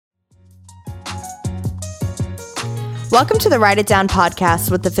Welcome to the Write It Down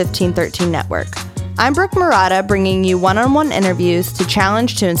podcast with the 1513 Network. I'm Brooke Murata, bringing you one-on-one interviews to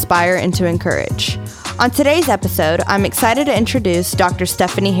challenge, to inspire, and to encourage. On today's episode, I'm excited to introduce Dr.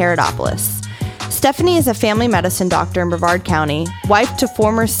 Stephanie Herodopoulos. Stephanie is a family medicine doctor in Brevard County, wife to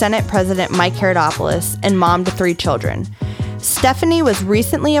former Senate President Mike Herodopoulos, and mom to 3 children. Stephanie was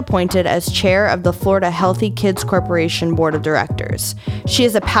recently appointed as chair of the Florida Healthy Kids Corporation Board of Directors. She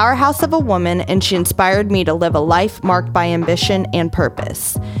is a powerhouse of a woman, and she inspired me to live a life marked by ambition and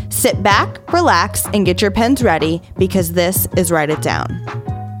purpose. Sit back, relax, and get your pens ready, because this is Write It Down.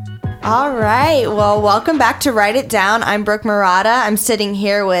 All right. Well, welcome back to Write It Down. I'm Brooke Murata. I'm sitting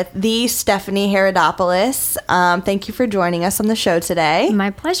here with the Stephanie Herodopoulos. Thank you for joining us on the show today. My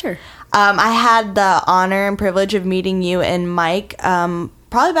pleasure. I had the honor and privilege of meeting you and Mike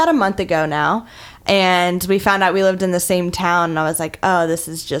probably about a month ago now. And we found out we lived in the same town. And I was like, oh, this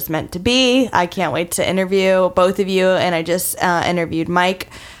is just meant to be. I can't wait to interview both of you. And I just interviewed Mike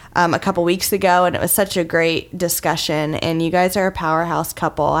a couple weeks ago, and it was such a great discussion. And you guys are a powerhouse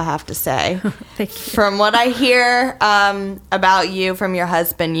couple, I have to say. Thank you. From what I hear about you from your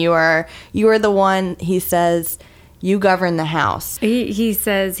husband, you are the one, he says, you govern the house. He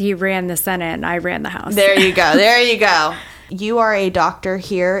says he ran the Senate and I ran the House. There you go. There you go. You are a doctor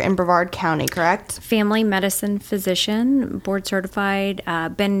here in Brevard County, correct? Family medicine physician, board certified,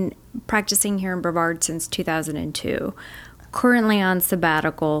 been practicing here in Brevard since 2002. Currently on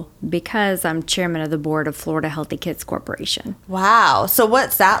sabbatical because I'm chairman of the board of Florida Healthy Kids Corporation. Wow. So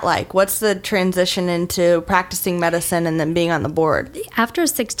what's that like? What's the transition into practicing medicine and then being on the board? After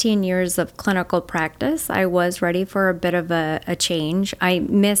 16 years of clinical practice, I was ready for a bit of a change. I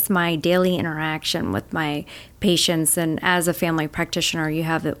miss my daily interaction with my patients, and as a family practitioner, you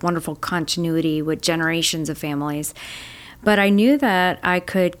have that wonderful continuity with generations of families. But I knew that I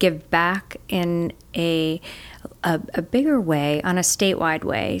could give back in a bigger way, on a statewide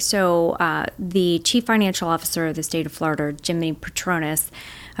way. So the chief financial officer of the state of Florida, Jimmy Patronis,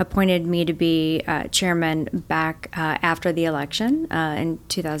 appointed me to be chairman back after the election in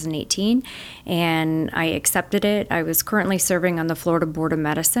 2018, and I accepted it. I was currently serving on the Florida Board of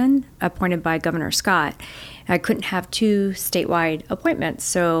Medicine, appointed by Governor Scott. I couldn't have 2 statewide appointments,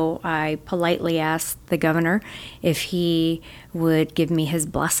 so I politely asked the governor if he would give me his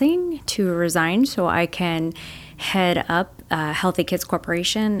blessing to resign so I can head up Healthy Kids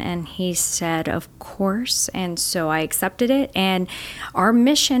Corporation, and he said, of course, and so I accepted it. And our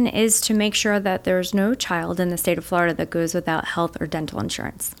mission is to make sure that there's no child in the state of Florida that goes without health or dental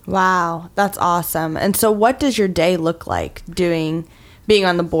insurance. Wow, that's awesome. And so what does your day look like being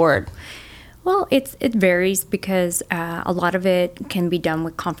on the board? Well, it varies because a lot of it can be done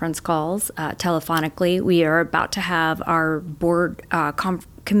with conference calls, telephonically. We are about to have our board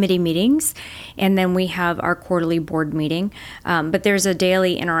committee meetings, and then we have our quarterly board meeting. But there's a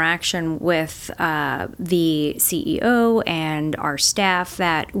daily interaction with the CEO and our staff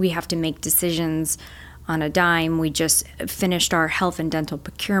that we have to make decisions on a dime. We just finished our health and dental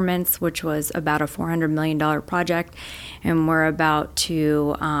procurements, which was about a $400 million project, and we're about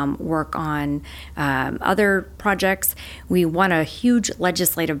to work on other projects. We won a huge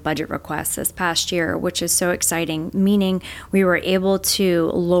legislative budget request this past year, which is so exciting, meaning we were able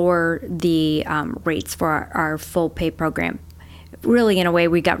to lower the rates for our full pay program. Really, in a way,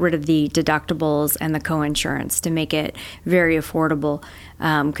 we got rid of the deductibles and the co-insurance to make it very affordable,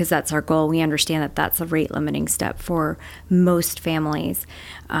 because that's our goal. We understand that that's a rate-limiting step for most families.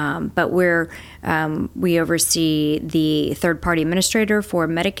 But we oversee the third-party administrator for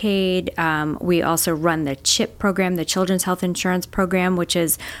Medicaid. We also run the CHIP program, the Children's Health Insurance Program, which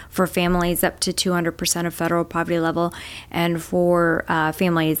is for families up to 200% of federal poverty level, and for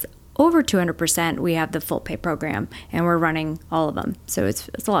families over 200%, we have the full pay program, and we're running all of them. So it's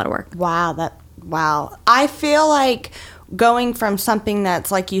a lot of work. Wow. I feel like going from something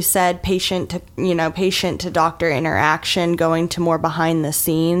that's, like you said, patient to doctor interaction, going to more behind the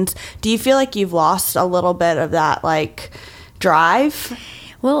scenes. Do you feel like you've lost a little bit of that, like, drive?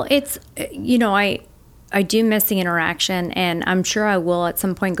 Well, it's, I do miss the interaction, and I'm sure I will at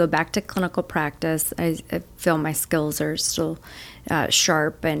some point go back to clinical practice. I feel my skills are still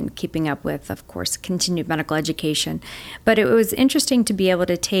sharp and keeping up with, of course, continued medical education. But it was interesting to be able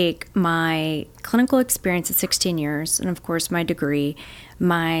to take my clinical experience of 16 years, and of course my degree,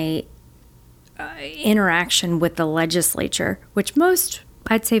 my interaction with the legislature, which most,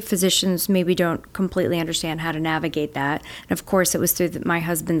 I'd say, physicians maybe don't completely understand how to navigate that. And of course, it was through my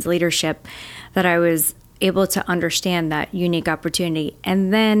husband's leadership that I was able to understand that unique opportunity,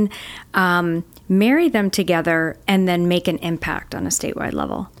 and then marry them together and then make an impact on a statewide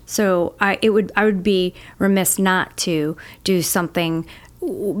level. So I would be remiss not to do something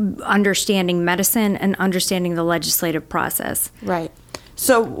understanding medicine and understanding the legislative process. Right.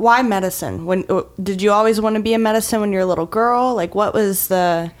 So why medicine? Did you always want to be in medicine when you were a little girl? Like, what was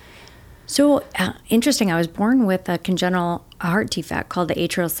the... So interesting. I was born with a congenital heart defect called the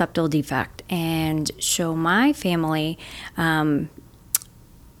atrial septal defect. And so my family...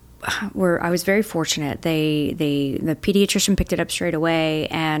 I was very fortunate. The pediatrician picked it up straight away,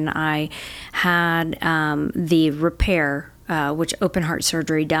 and I had the repair, which open heart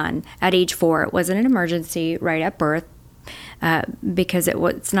surgery done at age 4. It wasn't an emergency right at birth because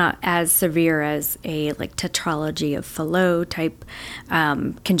it's not as severe as a tetralogy of Fallot type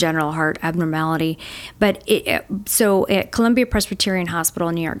congenital heart abnormality. But so at Columbia Presbyterian Hospital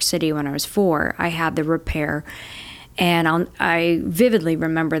in New York City when I was 4, I had the repair. And I vividly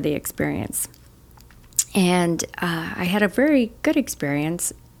remember the experience. And I had a very good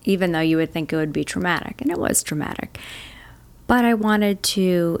experience, even though you would think it would be traumatic. And it was traumatic. But I wanted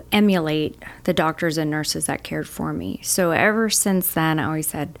to emulate the doctors and nurses that cared for me. So ever since then, I always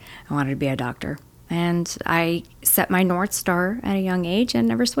said I wanted to be a doctor. And I set my North Star at a young age and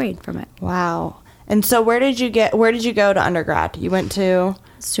never swayed from it. Wow. And so where did you go to undergrad? You went to?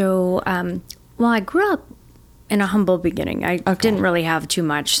 So, I grew up in a humble beginning. I didn't really have too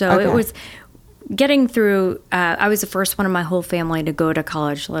much. So it was getting through, I was the first one in my whole family to go to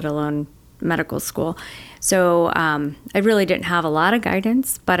college, let alone medical school. So I really didn't have a lot of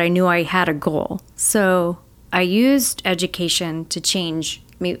guidance, but I knew I had a goal. So I used education to change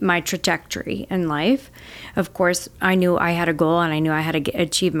my trajectory in life. Of course, I knew I had a goal and I knew I had to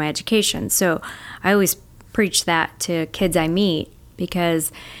achieve my education. So I always preach that to kids I meet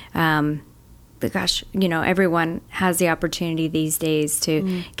because everyone has the opportunity these days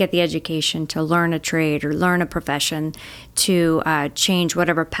to get the education, to learn a trade or learn a profession, to change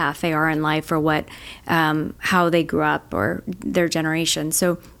whatever path they are in life or how they grew up or their generation.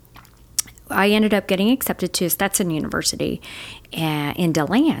 So I ended up getting accepted to Stetson University in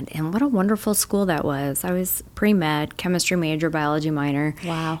DeLand, and what a wonderful school that was. I was pre-med, chemistry major, biology minor.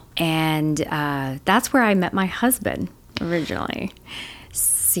 Wow. And that's where I met my husband originally.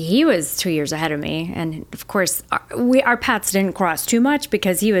 See, he was 2 years ahead of me, and of course, our paths didn't cross too much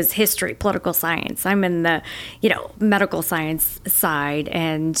because he was history, political science. I'm in the, medical science side,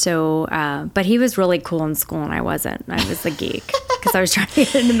 and so, but he was really cool in school, and I wasn't. I was the geek because I was trying to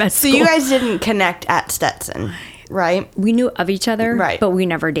get into med school. So you guys didn't connect at Stetson, right? We knew of each other, right, but we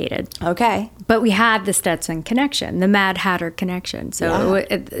never dated. Okay. But we had the Stetson connection, the Mad Hatter connection. So,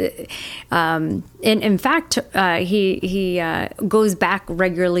 in fact, he goes back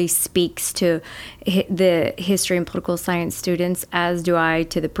regularly, speaks to the history and political science students, as do I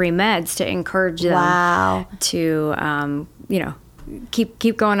to the pre-meds, to encourage them to,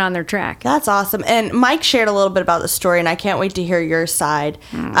 keep going on their track. That's awesome. And Mike shared a little bit about the story, and I can't wait to hear your side.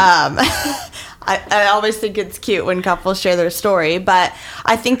 I always think it's cute when couples share their story, but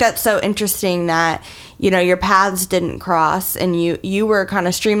I think that's so interesting that, your paths didn't cross and you were kind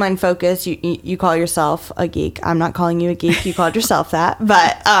of streamline focused. You call yourself a geek. I'm not calling you a geek. You called yourself that,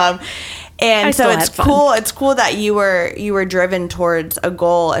 but, and so it's cool. It's cool that you were driven towards a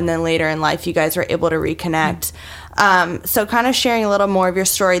goal, and then later in life, you guys were able to reconnect. So kind of sharing a little more of your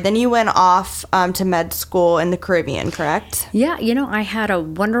story. Then you went off to med school in the Caribbean, correct? Yeah. I had a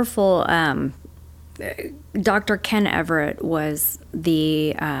wonderful, Dr. Ken Everett was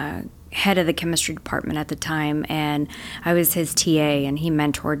the head of the chemistry department at the time, and I was his TA, and he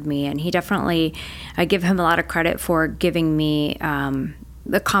mentored me, and he definitely, I give him a lot of credit for giving me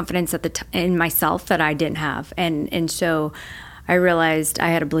the confidence in myself that I didn't have. And so I realized I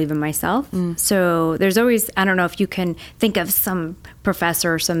had to believe in myself. So there's always, I don't know if you can think of some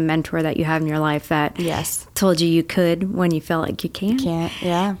professor or some mentor that you have in your life that told you could when you felt like you can't.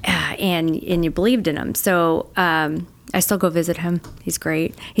 Yeah. And you believed in him. So I still go visit him. He's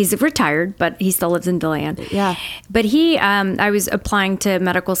great. He's retired, but he still lives in DeLand. Yeah. But I was applying to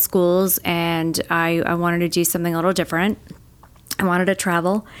medical schools, and I wanted to do something a little different. I wanted to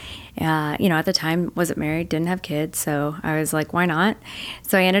travel. At the time, wasn't married, didn't have kids, so I was like, why not?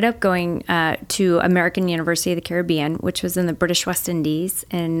 So I ended up going to American University of the Caribbean, which was in the British West Indies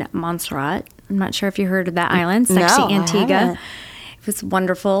in Montserrat. I'm not sure if you heard of that island, sexy Antigua. It was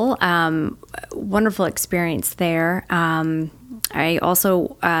wonderful, wonderful experience there. I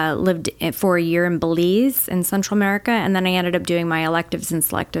also lived for a year in Belize in Central America, and then I ended up doing my electives and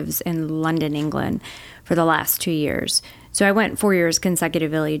selectives in London, England for the last 2 years. So I went 4 years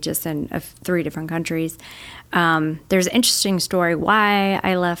consecutively, just in 3 different countries. There's an interesting story why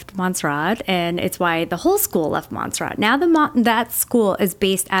I left Montserrat, and it's why the whole school left Montserrat. Now that school is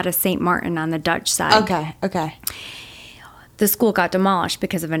based out of St. Martin on the Dutch side. Okay. The school got demolished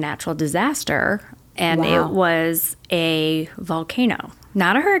because of a natural disaster, and Wow. it was a volcano,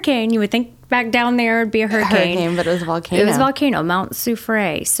 not a hurricane. You would think back down there it'd be a hurricane. But it was a volcano. It was a volcano, Mount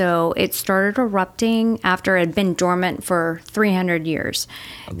Soufrière. So it started erupting after it had been dormant for 300 years.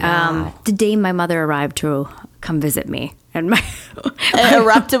 Wow. The day my mother arrived to come visit me. And It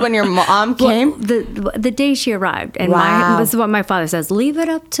erupted when your mom came? the day she arrived. And Wow. this is what my father says, leave it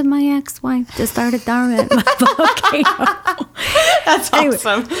up to my ex-wife to start a dormant volcano. That's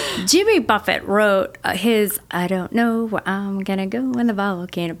awesome. Jimmy Buffett wrote his "I Don't Know Where I'm Gonna Go in the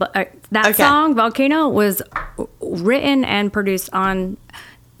Volcano." But that song, "Volcano," was written and produced on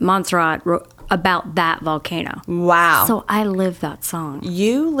Montserrat about that volcano. Wow. So I live that song.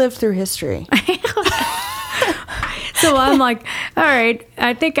 You lived through history. So I'm like, all right,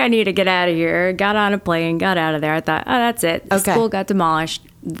 I think I need to get out of here. Got on a plane, got out of there. I thought, oh, that's it. The Okay. school got demolished.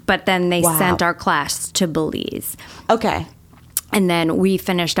 But then they Wow. sent our class to Belize. Okay. And then we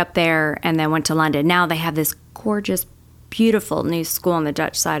finished up there and then went to London. Now they have this gorgeous, beautiful new school on the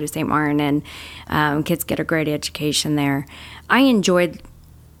Dutch side of St. Martin, and kids get a great education there. I enjoyed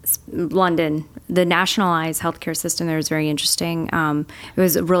London. The nationalized healthcare system there is very interesting. It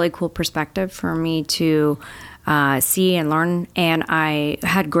was a really cool perspective for me to see and learn, and I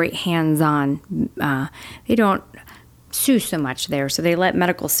had great hands-on. They don't sue so much there, so they let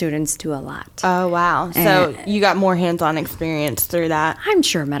medical students do a lot. Oh, wow. So you got more hands-on experience through that. I'm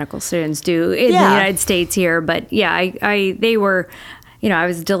sure medical students do in the Yeah. United States here, but yeah, they were, I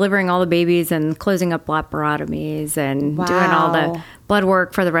was delivering all the babies and closing up laparotomies and doing all the Wow. blood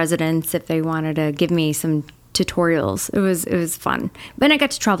work for the residents if they wanted to give me some tutorials. It was fun. But I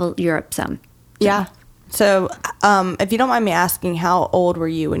got to travel Europe some. Yeah. So, if you don't mind me asking, how old were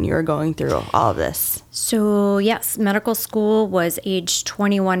you when you were going through all of this? So yes, medical school was age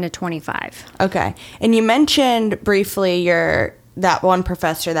 21 to 25. Okay. And you mentioned briefly that one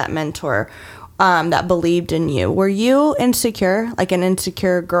professor, that mentor, that believed in you. Were you insecure, like an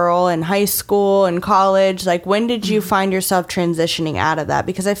insecure girl in high school and college? Like, when did you find yourself transitioning out of that?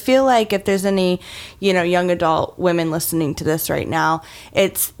 Because I feel like if there's any, young adult women listening to this right now,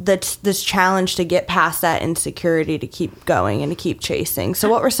 it's this challenge to get past that insecurity, to keep going and to keep chasing. So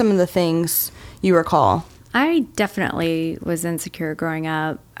what were some of the things you recall? I definitely was insecure growing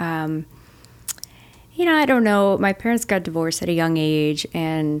up. I don't know. My parents got divorced at a young age,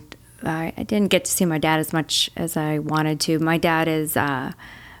 and I didn't get to see my dad as much as I wanted to. My dad is, oh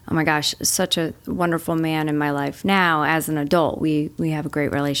my gosh, such a wonderful man in my life now as an adult. We have a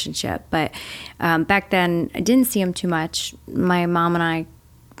great relationship. But back then, I didn't see him too much. My mom and I,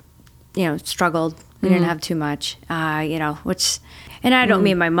 struggled. We didn't have too much, which, and I don't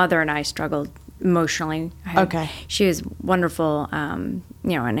mean my mother and I struggled emotionally. Okay. She was wonderful, and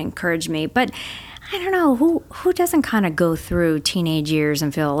encouraged me. But I don't know, who doesn't kind of go through teenage years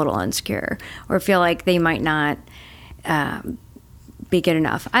and feel a little insecure or feel like they might not be good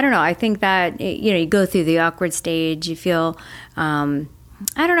enough? I don't know. I think that, you go through the awkward stage. You feel, I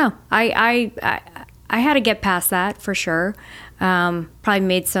don't know. I had to get past that for sure. Probably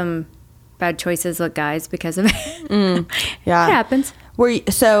made some bad choices with guys because of it. Yeah. It happens.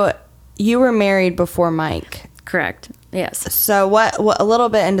 So you were married before Mike. Correct. Yes. So what a little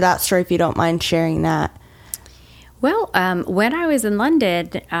bit into that story, if you don't mind sharing that. Well, when I was in London,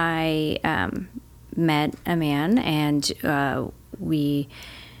 I met a man, and we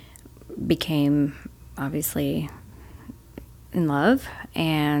became obviously in love,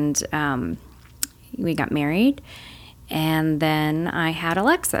 and we got married. And then I had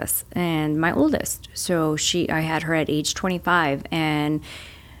Alexis, and my oldest. So I had her at age 25, and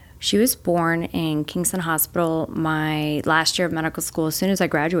she was born in Kingston Hospital my last year of medical school, as soon as I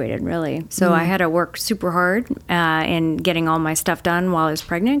graduated, really. So I had to work super hard in getting all my stuff done while I was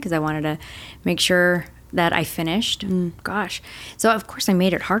pregnant, because I wanted to make sure that I finished. Gosh. So, of course, I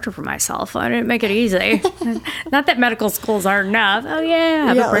made it harder for myself. I didn't make it easy. Not that medical schools aren't enough. Oh, yeah,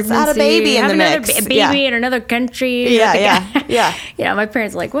 have a let's pregnancy. add a baby in have the another mix. baby Yeah. in another country. Yeah. My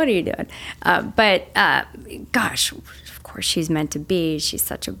parents were like, what are you doing? Gosh, of course she's meant to be. She's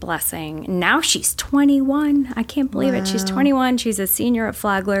such a blessing. Now she's 21. I can't believe it. She's 21. She's a senior at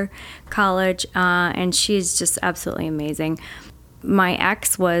Flagler College, and she's just absolutely amazing. My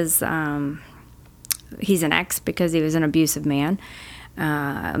ex was, he's an ex because he was an abusive man,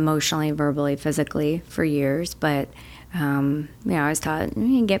 emotionally, verbally, physically for years. But, I was taught,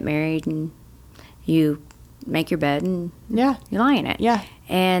 you get married and you make your bed and Yeah. you lie in it. Yeah.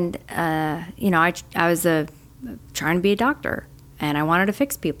 And, I was trying to be a doctor, and I wanted to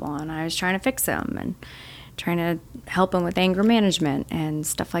fix people, and I was trying to fix them and trying to help them with anger management and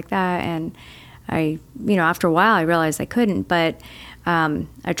stuff like that. And after a while I realized I couldn't, but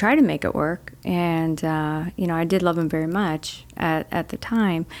I tried to make it work. And, I did love him very much at the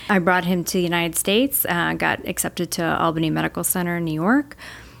time. I brought him to the United States, got accepted to Albany Medical Center in New York,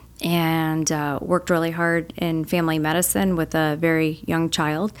 and worked really hard in family medicine with a very young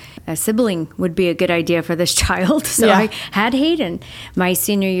child. A sibling would be a good idea for this child. So Yeah. I had Hayden my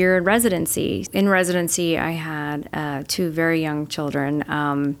senior year in residency. In residency, I had 2 very young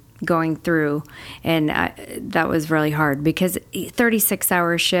children going through, and that was really hard because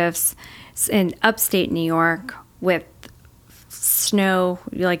 36-hour shifts in upstate New York with snow,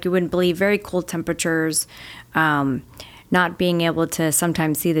 like you wouldn't believe, very cold temperatures, not being able to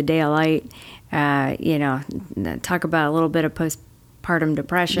sometimes see the daylight, talk about a little bit of postpartum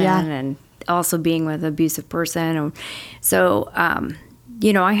depression and also being with an abusive person. And so,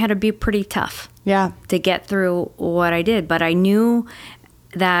 I had to be pretty tough to get through what I did. But I knew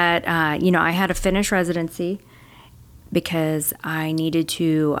that, I had to finish residency because I needed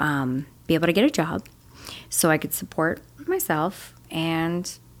to be able to get a job so I could support myself.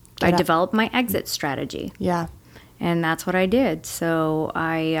 And I developed my exit strategy. Yeah. And that's what I did. So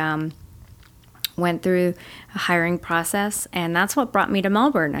I went through a hiring process, and that's what brought me to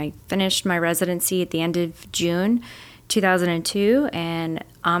Melbourne. I finished my residency at the end of June 2002, and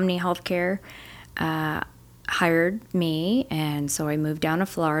Omni Healthcare hired me, and so I moved down to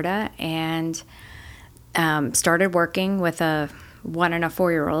Florida and started working with a 1 and a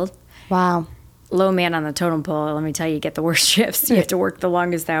 4-year-old. Wow. Low man on the totem pole. Let me tell you, get the worst shifts. You have to work the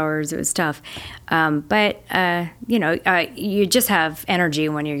longest hours. It was tough. But you just have energy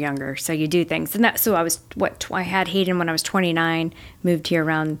when you're younger. So you do things. And so I had Hayden when I was 29, moved here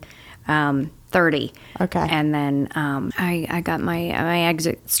around 30. Okay. And then I got my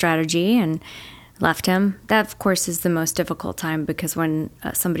exit strategy and left him. That, of course, is the most difficult time because when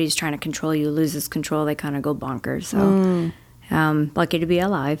somebody's trying to control you, loses control, they kind of go bonkers. So lucky to be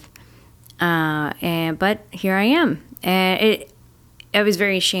alive. But here I am. And I was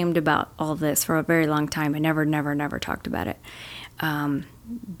very ashamed about all this for a very long time. I never talked about it.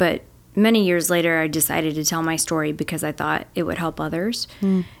 But many years later, I decided to tell my story because I thought it would help others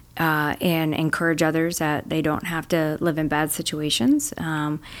and encourage others that they don't have to live in bad situations.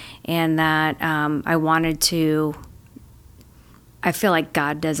 And that I wanted to, I feel like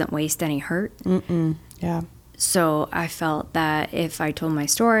God doesn't waste any hurt. Yeah. So I felt that if I told my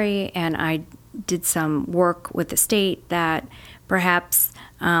story and I did some work with the state, that perhaps,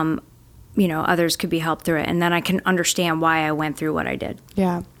 others could be helped through it. And then I can understand why I went through what I did.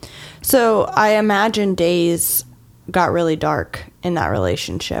 Yeah. So I imagine days got really dark in that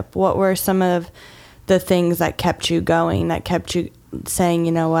relationship. What were some of the things that kept you going, that kept you saying,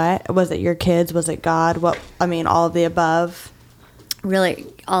 you know what? Was it your kids? Was it God? All of the above? Really,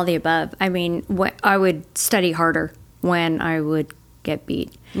 all the above. I would study harder when I would get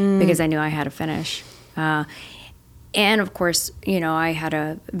beat because I knew I had to finish. And, of course, I had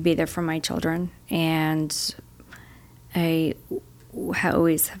to be there for my children. And I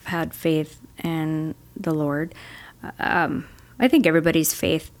always have had faith in the Lord. I think everybody's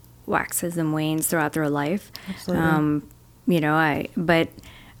faith waxes and wanes throughout their life. Absolutely.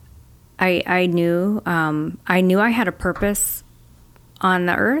 I knew I had a purpose on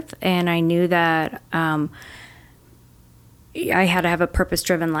the earth, and I knew that I had to have a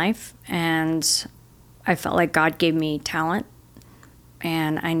purpose-driven life, and I felt like God gave me talent,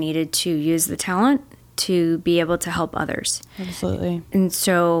 and I needed to use the talent to be able to help others. Absolutely. And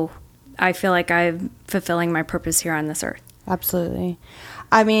so I feel like I'm fulfilling my purpose here on this earth. Absolutely.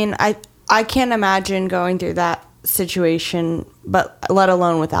 I can't imagine going through that situation, but let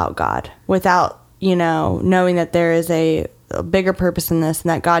alone without God, without, knowing that there is a bigger purpose in this and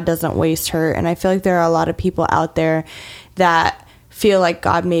that God doesn't waste hurt. And I feel like there are a lot of people out there that feel like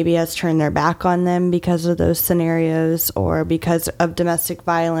God maybe has turned their back on them because of those scenarios or because of domestic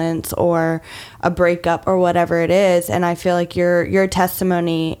violence or a breakup or whatever it is. And I feel like your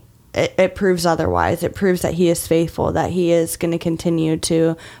testimony, it proves otherwise. It proves that he is faithful, that he is going to continue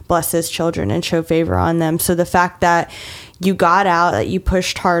to bless his children and show favor on them. So the fact that you got out, that you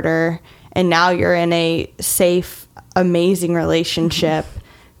pushed harder, and now you're in a safe, amazing relationship,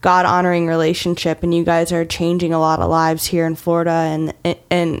 God-honoring relationship, and you guys are changing a lot of lives here in Florida,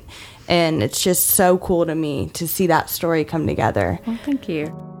 and it's just so cool to me to see that story come together. Well, thank you.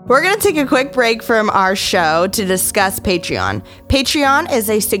 We're going to take a quick break from our show to discuss Patreon. Patreon is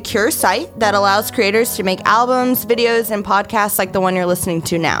a secure site that allows creators to make albums, videos, and podcasts like the one you're listening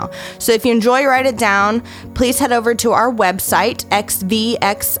to now. So if you enjoy Write It Down, please head over to our website, xvxii.com,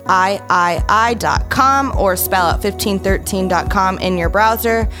 or spell out 1513.com in your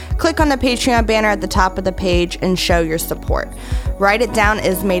browser. Click on the Patreon banner at the top of the page and show your support. Write It Down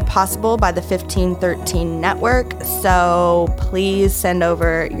is made possible by the 1513 Network, so please send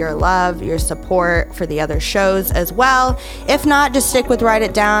over your love, your support for the other shows as well. If not, just stick with Write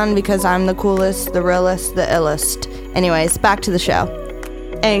It Down because I'm the coolest, the realest, the illest. Anyways, back to the show.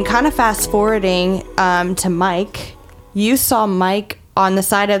 And kind of fast forwarding to Mike, you saw Mike on the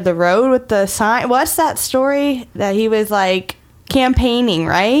side of the road with the sign. What's that story that he was like campaigning,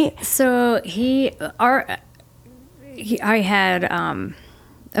 right? So I had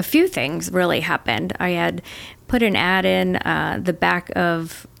a few things really happened. I had put an ad in the back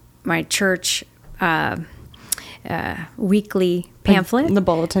of my church weekly pamphlet. The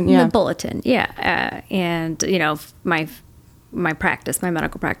bulletin, yeah. The bulletin, yeah. And, my practice, my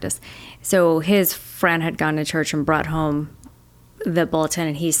medical practice. So his friend had gone to church and brought home the bulletin,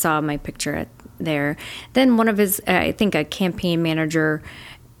 and he saw my picture there. Then one of his, I think a campaign manager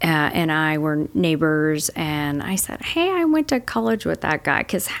and I were neighbors, and I said, hey, I went to college with that guy,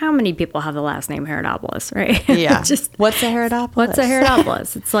 because how many people have the last name Herodopoulos, right? Yeah. What's a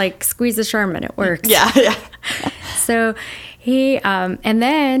Herodopoulos? It's like squeeze a Sherman, it works. Yeah. So he, and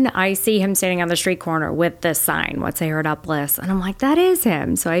then I see him standing on the street corner with this sign, what's a Herodopoulos? And I'm like, that is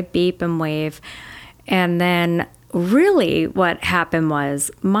him. So I beep and wave. And then really what happened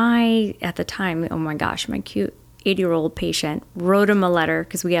was at the time, oh my gosh, my cute 80-year-old patient wrote him a letter,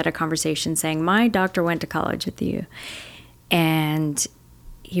 because we had a conversation saying, my doctor went to college with you. And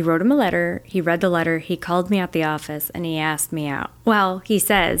he wrote him a letter. He read the letter. He called me at the office and he asked me out. Well, he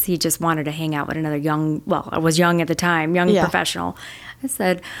says he just wanted to hang out with another I was young at the time, professional. I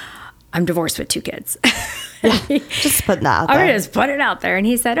said, I'm divorced with 2 kids. Yeah, just put that out there. I just put it out there. And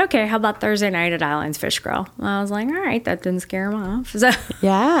he said, okay, how about Thursday night at Islands Fish Grill? Well, I was like, all right, that didn't scare him off. So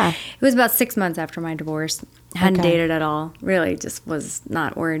yeah. It was about 6 months after my divorce. Hadn't dated at all. Really just was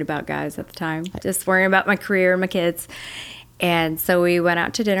not worried about guys at the time. Just worrying about my career and my kids. And so we went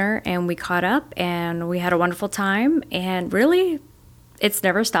out to dinner and we caught up and we had a wonderful time. And really, it's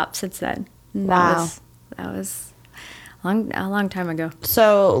never stopped since then. Wow. That was a long time ago.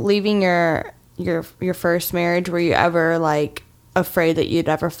 So leaving your first marriage, were you ever like afraid that you'd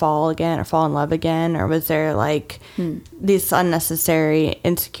ever fall again or fall in love again, or was there like these unnecessary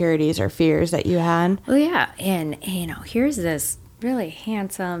insecurities or fears that you had? Well, yeah, and here's this really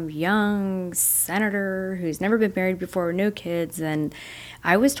handsome young senator who's never been married before, no kids, and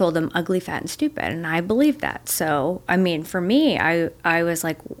I was told I'm ugly, fat, and stupid, and I believed that. So I mean, for me, I was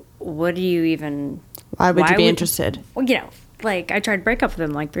like, what do you even? Why would you be interested? Well, like I tried to break up with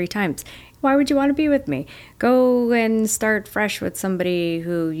him like 3 times. Why would you want to be with me? Go and start fresh with somebody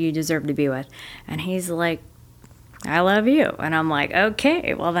who you deserve to be with. And he's like, I love you. And I'm like,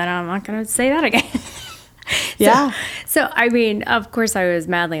 okay, well then I'm not going to say that again. Yeah. So, I mean, of course I was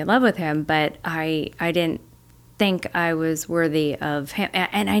madly in love with him, but I didn't think I was worthy of him.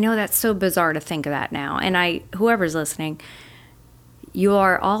 And I know that's so bizarre to think of that now. And whoever's listening, you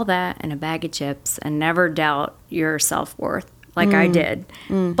are all that and a bag of chips, and never doubt your self-worth like I did.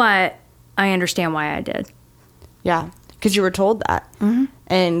 But I understand why I did. Yeah, because you were told that. Mm-hmm.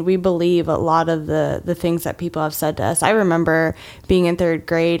 And we believe a lot of the things that people have said to us. I remember being in 3rd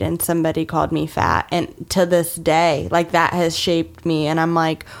grade and somebody called me fat. And to this day, like that has shaped me. And I'm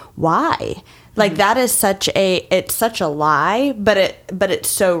like, why? Like that is such a lie, but it's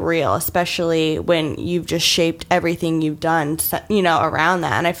so real, especially when you've just shaped everything you've done, around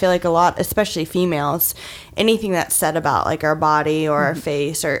that. And I feel like a lot, especially females, anything that's said about like our body or our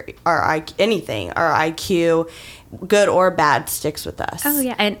face or our anything, our IQ, good or bad, sticks with us. Oh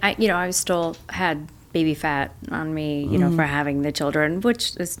yeah, and I still had baby fat on me, for having the children,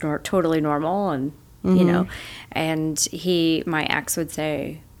 which is totally normal, and and my ex would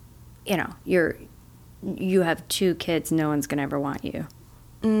say, you have 2 kids, no one's gonna ever want you.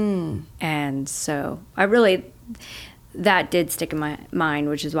 And so that did stick in my mind,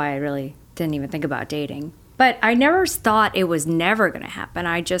 which is why I really didn't even think about dating. But I never thought it was never gonna happen.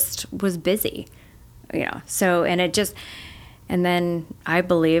 I just was busy, so, and then I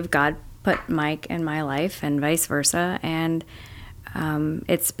believe God put Mike in my life and vice versa, and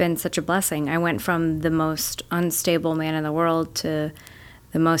it's been such a blessing. I went from the most unstable man in the world to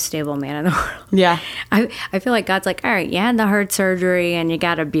the most stable man in the world. Yeah. I feel like God's like, all right, you had the heart surgery and you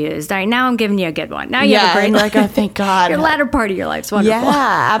got abused. All right, now I'm giving you a good one. Now you have a great and life. like, oh, thank God. Your latter part of your life's wonderful.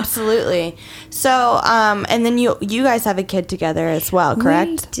 Yeah, absolutely. So, and then you guys have a kid together as well, correct?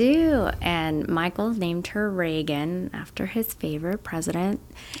 We do. And Michael named her Reagan after his favorite president.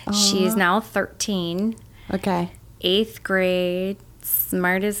 She's now 13. Okay. 8th grade,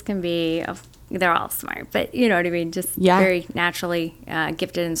 smart as can be. They're all smart, but you know what I mean? Just very naturally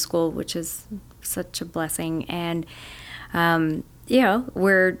gifted in school, which is such a blessing. And, we have,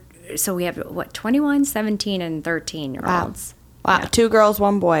 21, 17, and 13-year-olds. Wow. Yeah. 2 girls,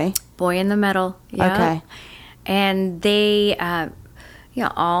 1 boy. Boy in the middle. Yeah. Okay. And they,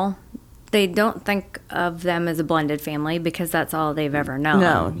 they don't think of them as a blended family because that's all they've ever known.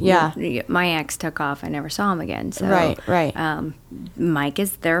 No, yeah. My ex took off. I never saw him again. So, Right. Mike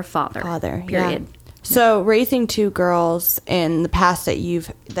is their father. Period. Yeah. So raising 2 girls in the past that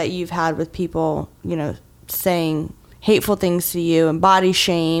you've had with people, saying hateful things to you and body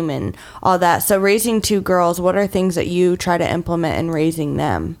shame and all that. So raising 2 girls, what are things that you try to implement in raising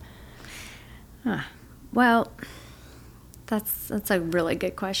them? Well, that's a really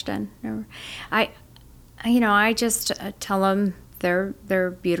good question. I just tell them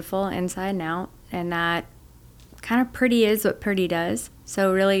they're beautiful inside and out, and that kind of pretty is what pretty does.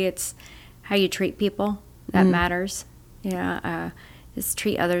 So really, it's how you treat people that matters. Just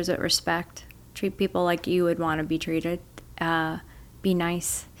treat others with respect. Treat people like you would want to be treated. Be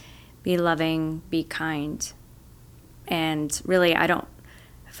nice, be loving, be kind, and really, I don't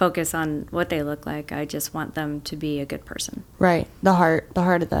focus on what they look like. I just want them to be a good person. Right. The heart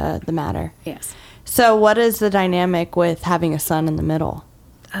of the matter. Yes. So what is the dynamic with having a son in the middle?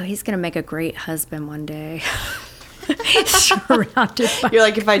 Oh, he's going to make a great husband one day. Surrounded by... You're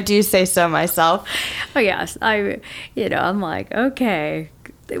like, if I do say so myself. Oh, yes. I'm like, okay.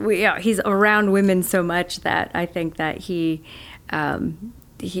 He's around women so much that I think that he's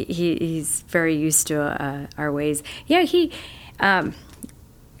very used to our ways. Yeah, he's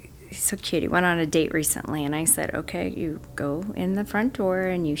so cute. He went on a date recently, and I said, okay, you go in the front door,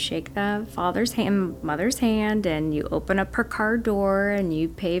 and you shake the mother's hand, and you open up her car door, and you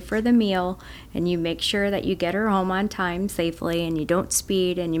pay for the meal, and you make sure that you get her home on time safely, and you don't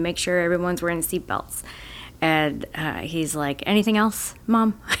speed, and you make sure everyone's wearing seatbelts. And he's like, anything else,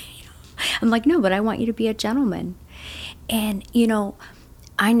 Mom? I'm like, no, but I want you to be a gentleman. And,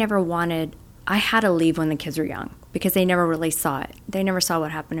 I had to leave when the kids were young, because they never really saw it. They never saw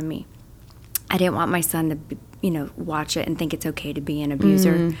what happened to me. I didn't want my son to, watch it and think it's okay to be an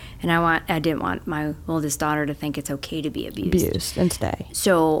abuser. And I didn't want my oldest daughter to think it's okay to be abused. And stay.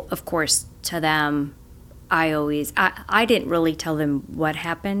 So, of course, to them, I didn't really tell them what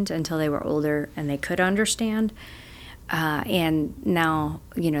happened until they were older and they could understand. And now,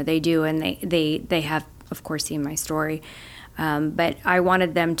 they do, and they have, of course, seen my story. But I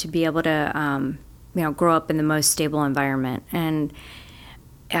wanted them to be able to, grow up in the most stable environment, and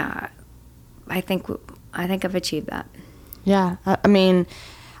I think I've achieved that. Yeah, I mean,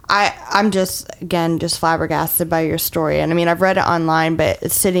 I'm just flabbergasted by your story, and I mean, I've read it online,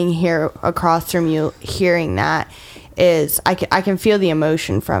 but sitting here across from you, hearing that I can feel the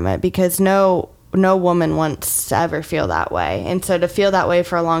emotion from it, because no woman wants to ever feel that way. And so to feel that way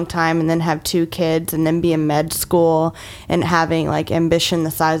for a long time, and then have 2 kids, and then be in med school and having like ambition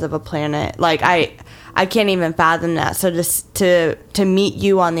the size of a planet, like I can't even fathom that. So just to meet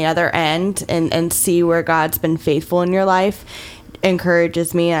you on the other end and see where God's been faithful in your life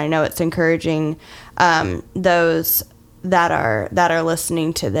encourages me. And I know it's encouraging those that are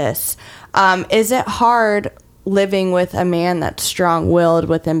listening to this. Is it hard living with a man that's strong-willed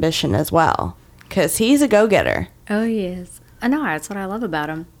with ambition as well? Because he's a go-getter. Oh, he is. I know, that's what I love about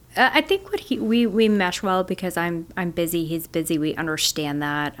him. I think we mesh well because I'm busy, he's busy. We understand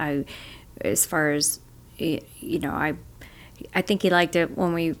that. As far as, I think he liked it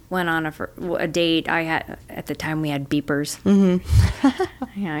when we went on a date. At the time we had beepers.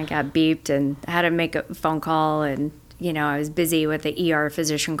 Mm-hmm. I got beeped and had to make a phone call, and I was busy with the ER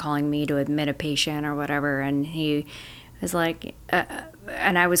physician calling me to admit a patient or whatever, and he was like,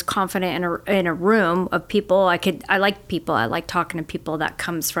 and I was confident in a room of people. I like people. I like talking to people. That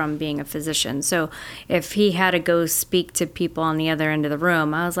comes from being a physician. So if he had to go speak to people on the other end of the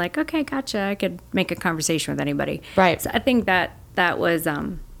room, I was like, okay, gotcha. I could make a conversation with anybody. Right. So I think that was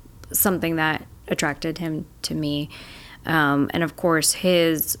something that attracted him to me. And of course,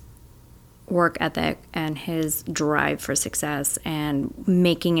 his work ethic and his drive for success and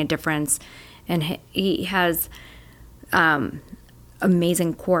making a difference. And he has,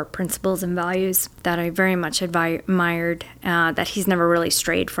 amazing core principles and values that I very much admired, that he's never really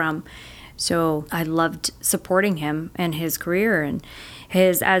strayed from. So I loved supporting him and his career, and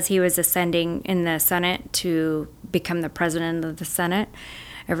as he was ascending in the Senate to become the president of the Senate.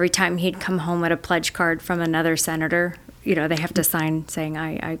 Every time he'd come home with a pledge card from another senator, they have to sign saying,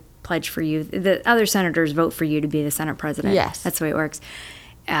 I pledge for you. The other senators vote for you to be the Senate president. Yes. That's the way it works.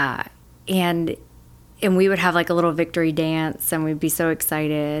 And we would have like a little victory dance, and we'd be so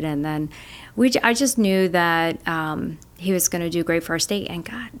excited. And then I just knew that he was going to do great for our state. And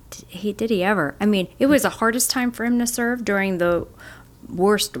God, did he ever. I mean, it was the hardest time for him to serve during the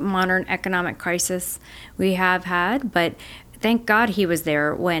worst modern economic crisis we have had. But thank God he was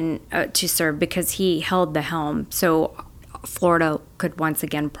there to serve, because he held the helm so Florida could once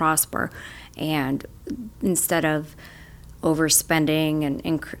again prosper. And instead of overspending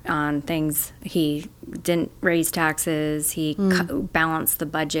and on things, he didn't raise taxes. He balanced the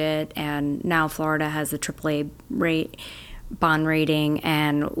budget, and now Florida has a AAA bond rating,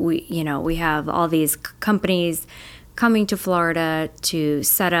 and we have all these companies coming to Florida to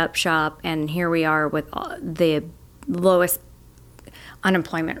set up shop, and here we are with the lowest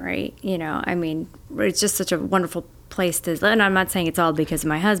unemployment rate. I mean, it's just such a wonderful place to live. And I'm not saying it's all because of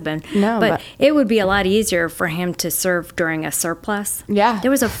my husband, but it would be a lot easier for him to serve during a surplus. Yeah.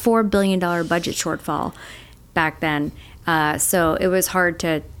 There was a $4 billion budget shortfall back then. So it was hard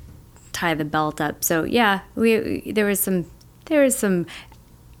to tie the belt up. So yeah, there was some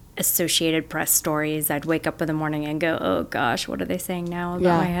Associated Press stories. I'd wake up in the morning and go, oh gosh, what are they saying now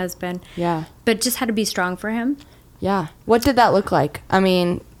about my husband? Yeah. But just had to be strong for him. Yeah. What did that look like? I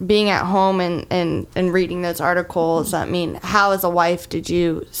mean, being at home and reading those articles, I mean, how as a wife did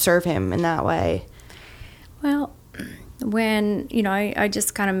you serve him in that way? Well, when, I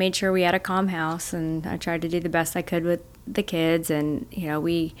just kind of made sure we had a calm house, and I tried to do the best I could with the kids. And,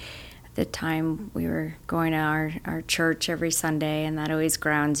 at the time we were going to our church every Sunday, and that always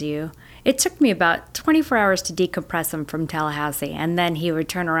grounds you. It took me about 24 hours to decompress him from Tallahassee, and then he would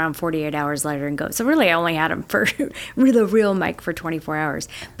turn around 48 hours later and go. So really, I only had him for the real Mike for 24 hours.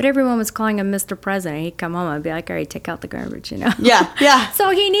 But everyone was calling him Mr. President. He'd come home, I'd be like, all right, take out the garbage, Yeah, yeah. So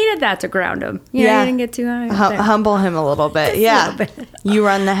he needed that to ground him. He didn't get too high. Humble him a little bit. A little bit. You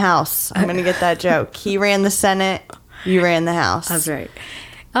run the house. I'm going to get that joke. He ran the Senate. You ran the house. That's right.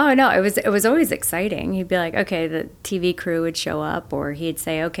 Oh, no, it was always exciting. He'd be like, okay, the TV crew would show up, or he'd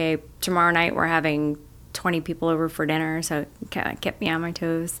say, okay, tomorrow night we're having 20 people over for dinner, so it kind of kept me on my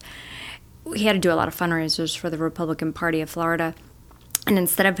toes. He had to do a lot of fundraisers for the Republican Party of Florida, and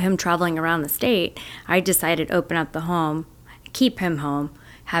instead of him traveling around the state, I decided to open up the home, keep him home,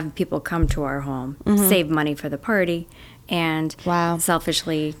 have people come to our home, save money for the party, and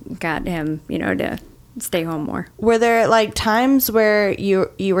selfishly got him, to stay home more. Were there like times where you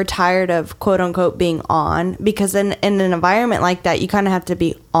were tired of quote unquote being on? Because in an environment like that, you kind of have to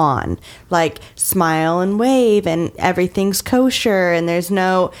be on, like smile and wave and everything's kosher, and there's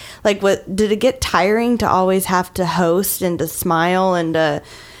no what did it get tiring to always have to host and to smile and to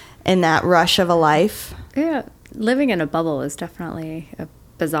in that rush of a life? Yeah, living in a bubble is definitely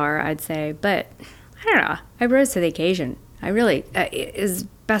bizarre, I'd say, but I don't know. I rose to the occasion. I really is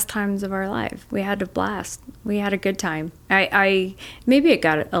best times of our life. We had a blast. We had a good time. I maybe it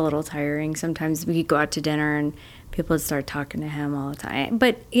got a little tiring. Sometimes we'd go out to dinner and people would start talking to him all the time.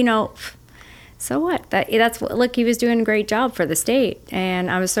 But so what? That's what. Look, he was doing a great job for the state,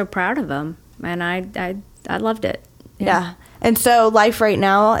 and I was so proud of him, and I loved it. Yeah. And so life right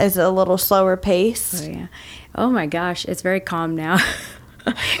now is a little slower pace. Oh yeah. Oh my gosh, it's very calm now.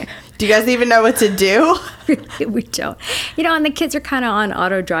 Do you guys even know what to do? We don't. And the kids are kind of on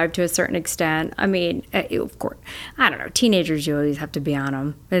auto drive to a certain extent. I mean, of course, I don't know. Teenagers, you always have to be on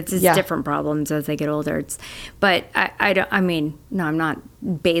them. It's different problems as they get older. But I don't. I mean, no, I'm not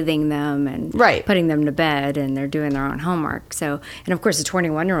bathing them and putting them to bed, and they're doing their own homework. So, and of course, the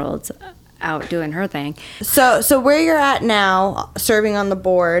 21-year-old's out doing her thing. So where you're at now, serving on the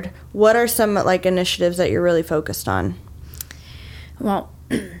board, what are some initiatives that you're really focused on? Well,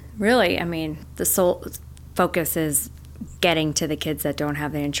 really, I mean, the sole focus is getting to the kids that don't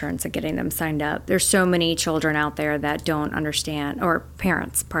have the insurance and getting them signed up. There's so many children out there that don't understand, or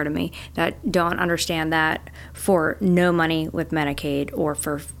parents, pardon me, that don't understand that for no money with Medicaid or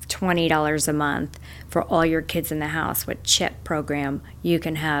for $20 a month for all your kids in the house with CHIP program, you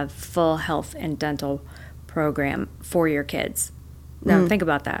can have full health and dental program for your kids. Now, think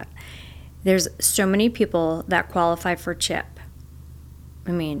about that. There's so many people that qualify for CHIP.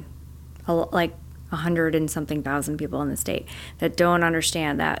 I mean, like 100 and something thousand people in the state that don't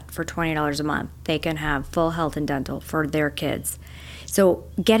understand that for $20 a month, they can have full health and dental for their kids. So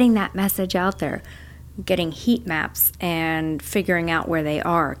getting that message out there, getting heat maps and figuring out where they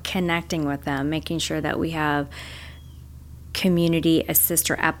are, connecting with them, making sure that we have community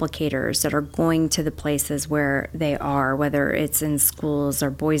assister applicators that are going to the places where they are, whether it's in schools or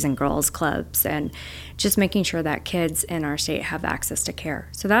boys and girls clubs, and just making sure that kids in our state have access to care.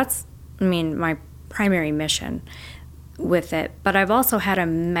 So that's, my primary mission with it. But I've also had a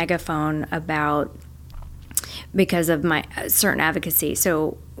megaphone about, because of my certain advocacy.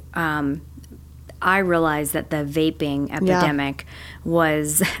 So I realized that the vaping epidemic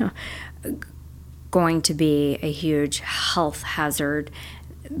was going to be a huge health hazard,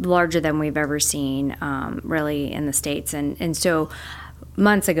 larger than we've ever seen, really, in the States. And so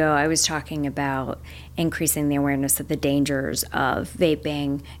months ago, I was talking about increasing the awareness of the dangers of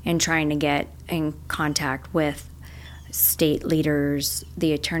vaping and trying to get in contact with state leaders.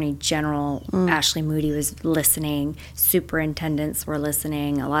 The Attorney General, Ashley Moody, was listening. Superintendents were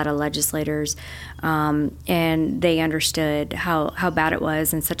listening. A lot of legislators. And they understood how bad it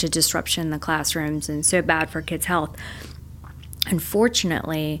was and such a disruption in the classrooms and so bad for kids' health.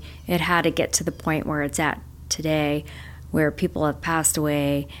 Unfortunately, it had to get to the point where it's at today, where people have passed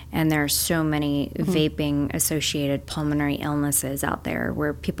away, and there are so many vaping-associated pulmonary illnesses out there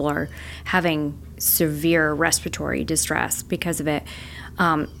where people are having severe respiratory distress because of it.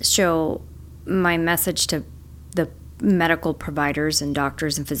 So my message to the medical providers and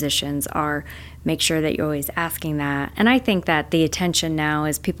doctors and physicians are, make sure that you're always asking that. And I think that the attention now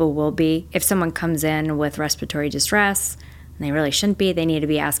is people will be, if someone comes in with respiratory distress, and they really shouldn't be, they need to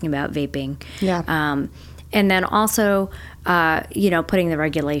be asking about vaping. Yeah. And then also, putting the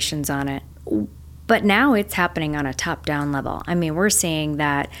regulations on it. But now it's happening on a top-down level. We're seeing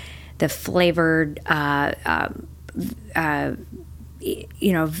that the flavored,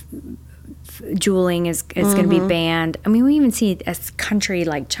 juuling is going to be banned. We even see a country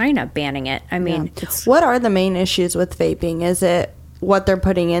like China banning it. What are the main issues with vaping? Is it what they're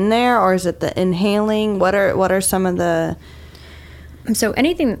putting in there, or is it the inhaling? What are some of the... So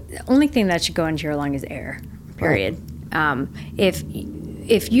the only thing that should go into your lung is air, period. Right.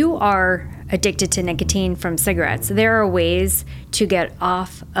 If you are addicted to nicotine from cigarettes, there are ways to get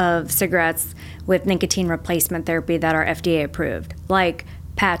off of cigarettes with nicotine replacement therapy that are FDA approved, like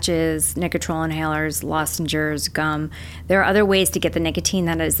patches, Nicotrol inhalers, lozenges, gum. There are other ways to get the nicotine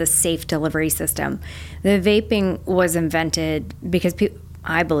that is a safe delivery system. The vaping was invented because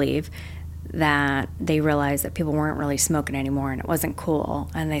I believe that they realized that people weren't really smoking anymore and it wasn't cool,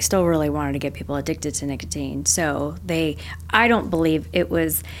 and they still really wanted to get people addicted to nicotine. So I don't believe it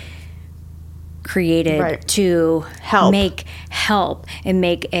was created to help and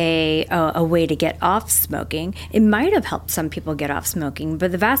make a way to get off smoking. It might have helped some people get off smoking,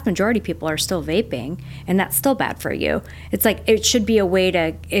 but the vast majority of people are still vaping, and that's still bad for you. It's like, it should be a way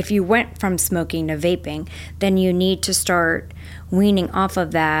to, if you went from smoking to vaping, then you need to start weaning off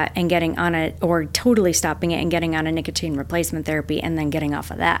of that and getting on or totally stopping it and getting on a nicotine replacement therapy and then getting off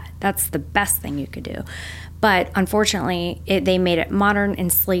of that. That's the best thing you could do. But unfortunately, they made it modern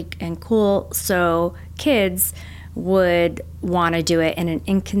and sleek and cool, so kids would want to do it in an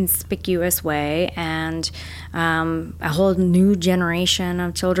inconspicuous way, and a whole new generation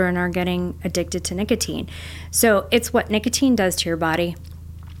of children are getting addicted to nicotine. So it's what nicotine does to your body.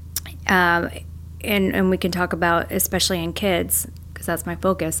 And we can talk about, especially in kids, because that's my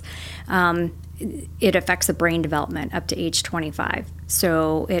focus, it affects the brain development up to age 25.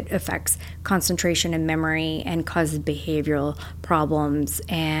 So it affects concentration and memory and causes behavioral problems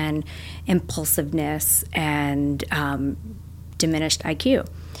and impulsiveness and diminished IQ.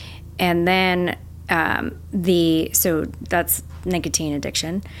 And then so that's nicotine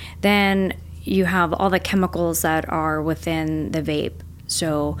addiction. Then you have all the chemicals that are within the vape.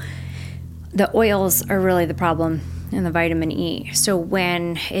 So the oils are really the problem, and the vitamin E. So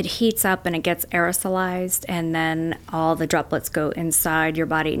when it heats up and it gets aerosolized, and then all the droplets go inside your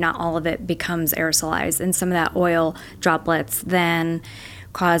body, not all of it becomes aerosolized, and some of that oil droplets then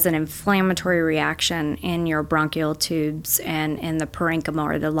cause an inflammatory reaction in your bronchial tubes and in the parenchyma,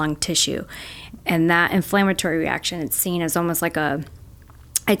 or the lung tissue. And that inflammatory reaction, it's seen as almost like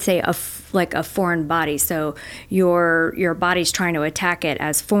I'd say like a foreign body. So your body's trying to attack it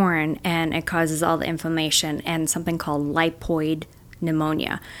as foreign, and it causes all the inflammation and something called lipoid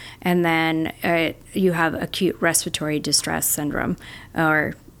pneumonia. And then you have acute respiratory distress syndrome,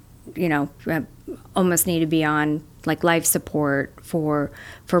 or almost need to be on like life support for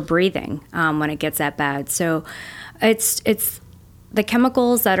breathing when it gets that bad. So it's the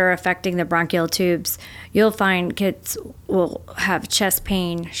chemicals that are affecting the bronchial tubes, you'll find kids will have chest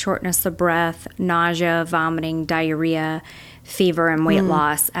pain, shortness of breath, nausea, vomiting, diarrhea, fever, and weight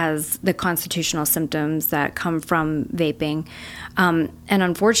loss as the constitutional symptoms that come from vaping. And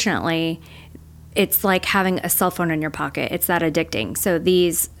unfortunately, it's like having a cell phone in your pocket. It's that addicting. So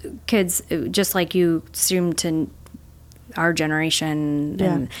these kids, just like you seem to, our generation,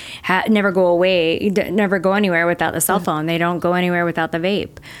 and never go away, never go anywhere without the cell phone. They don't go anywhere without the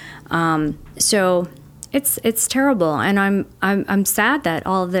vape. So it's terrible, and I'm sad that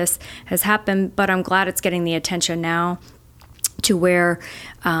all of this has happened. But I'm glad it's getting the attention now, to where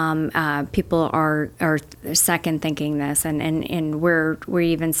people are second thinking this, and we're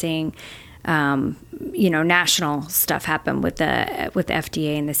even seeing national stuff happen with the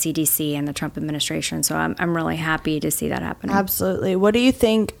FDA and the CDC and the Trump administration. So I'm really happy to see that happening. Absolutely. What do you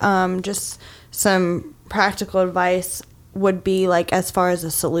think? Just some practical advice would be like as far as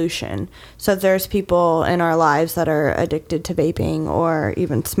a solution. So if there's people in our lives that are addicted to vaping or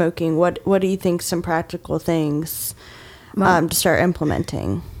even smoking, what do you think some practical things to start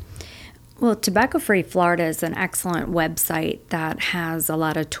implementing? Well, Tobacco Free Florida is an excellent website that has a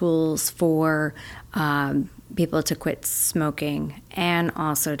lot of tools for people to quit smoking and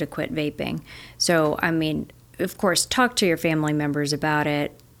also to quit vaping. So, I mean, of course, talk to your family members about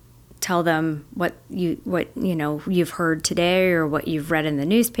it. Tell them what you've heard today or what you've read in the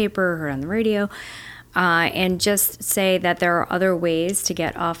newspaper or on the radio. And just say that there are other ways to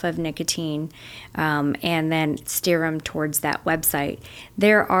get off of nicotine, and then steer them towards that website.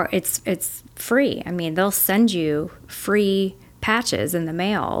 It's free. I mean, they'll send you free patches in the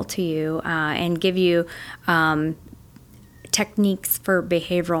mail to you, and give you techniques for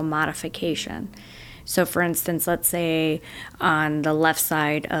behavioral modification. So, for instance, let's say on the left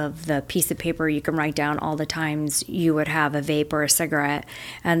side of the piece of paper, you can write down all the times you would have a vape or a cigarette.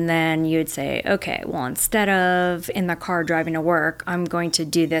 And then you'd say, okay, well, instead of in the car driving to work, I'm going to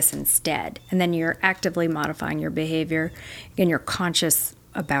do this instead. And then you're actively modifying your behavior and you're conscious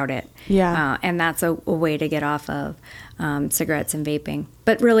about it. Yeah. And that's a way to get off of cigarettes and vaping.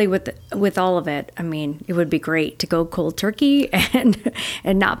 But really, with all of it, I mean, it would be great to go cold turkey and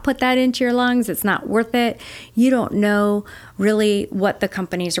not put that into your lungs. It's not worth it. You don't know really what the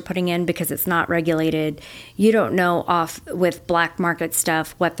companies are putting in because it's not regulated. You don't know with black market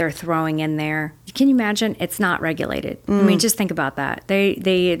stuff what they're throwing in there. Can you imagine? It's not regulated. I mean, just think about that.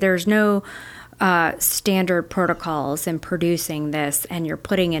 There's no standard protocols in producing this, and you're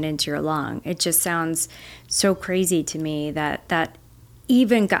putting it into your lung. It just sounds so crazy to me that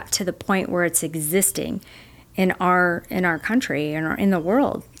even got to the point where it's existing in our country and in the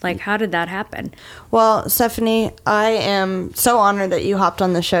world. Like, how did that happen? Well, Stephanie, I am so honored that you hopped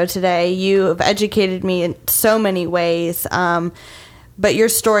on the show today. You have educated me in so many ways. But your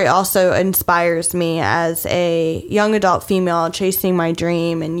story also inspires me as a young adult female chasing my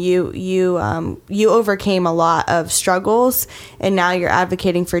dream, and you overcame a lot of struggles, and now you're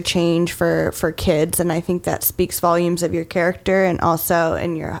advocating for change for kids, and I think that speaks volumes of your character and also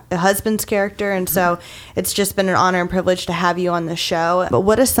in your husband's character, and so it's just been an honor and privilege to have you on the show. But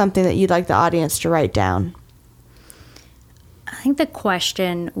what is something that you'd like the audience to write down? I think the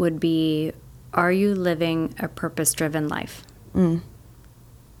question would be, are you living a purpose-driven life?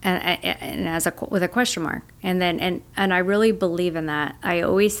 And with a question mark, and I really believe in that. I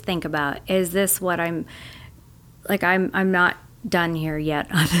always think about, is this what I'm not done here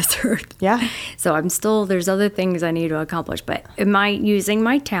yet on this earth? Yeah. So there's other things I need to accomplish, but am I using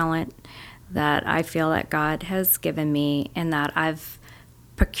my talent that I feel that God has given me and that I've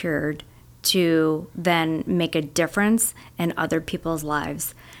procured to then make a difference in other people's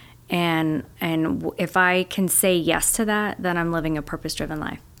lives? And if I can say yes to that, then I'm living a purpose-driven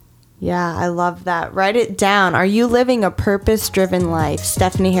life. Yeah, I love that. Write it down. Are you living a purpose-driven life?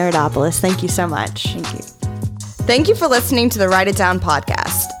 Stephanie Herodopoulos, thank you so much. Thank you. Thank you for listening to the Write It Down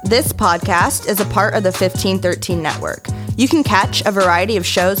podcast. This podcast is a part of the 1513 Network. You can catch a variety of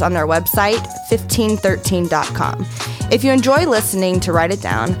shows on their website, 1513.com. If you enjoy listening to Write It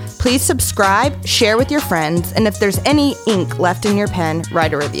Down, please subscribe, share with your friends, and if there's any ink left in your pen,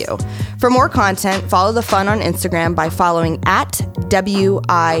 write a review. For more content, follow the fun on Instagram by following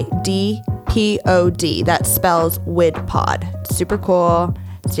 @WIDPOD. That spells WIDPod. Super cool.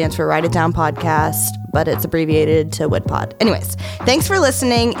 It stands for Write It Down Podcast, but it's abbreviated to WIDPod. Anyways, thanks for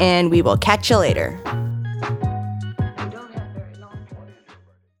listening, and we will catch you later.